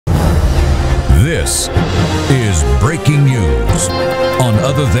This is breaking news on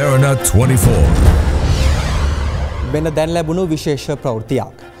AdaDerana 24. මෙන්න දැන් ලැබුණු විශේෂ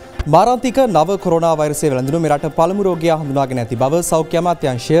ප්‍රවෘත්තියක්. මාරාන්තික නව කොරෝනා වෛරසය වැළඳුණු මෙරට පළමු රෝගියා හඳුනාගෙන ඇති බව සෞඛ්‍ය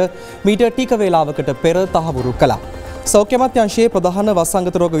අමාත්‍යාංශය මීට ටික වේලාවකට පෙර තහවුරු කළා. සෞඛ්‍ය අමාත්‍යාංශයේ ප්‍රධාන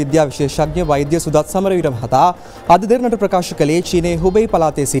වසංගත රෝග විද්‍යා විශේෂඥ වෛද්‍ය සුදත් සමරවීර මහතා අද දෙරණට ප්‍රකාශ කළේ චීනයේ හුබෙයි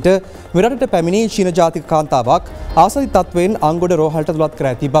පළාතේ සිට මෙරටට පැමිණි චීන ජාතික කාන්තාවක් ආසාදිත තත්වයෙන් අංගොඩ රෝහලට ඇතුළත්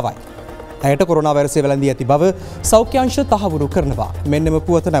කර ඇති බවයි. ඇයට කොරෝනා වෛරසය වැළඳී ඇති බව සෞඛ්‍ය අංශ තහවුරු කරනවා. මෙන්නෙම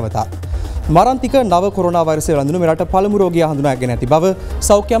පුවත නැවතත්. මාරාන්තික නව කොරෝනා වෛරසය වැළඳුණු මෙරට පළමු රෝගියා හඳුනාගෙන ඇති බව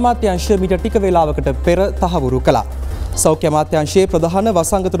සෞඛ්‍ය අමාත්‍යාංශය මීට ටික වේලාවකට පෙර තහවුරු කළා. සෞඛ්‍ය අමාත්‍යාංශයේ ප්‍රධාන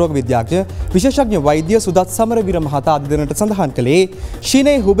වසංගත රෝග විද්‍යාඥ විශේෂඥ වෛද්‍ය සුදත් සමරවීර මහතා අද දිනට සඳහන් කළේ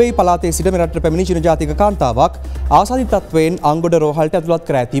චීනයේ හුබෙයි පළාතේ සිට මෙරටට පැමිණි චීන ජාතික කාන්තාවක් ආසාදිත තත්වයෙන් අංගොඩ රෝහලට ඇතුළත්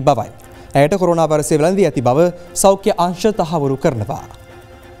කර ඇති බවයි. ඇයට කොරෝනා වෛරසය වැළඳී ඇති බව සෞඛ්‍ය අංශ තහවුරු කරනවා.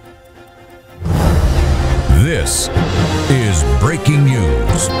 This is breaking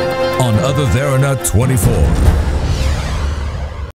news on AdaDerana 24.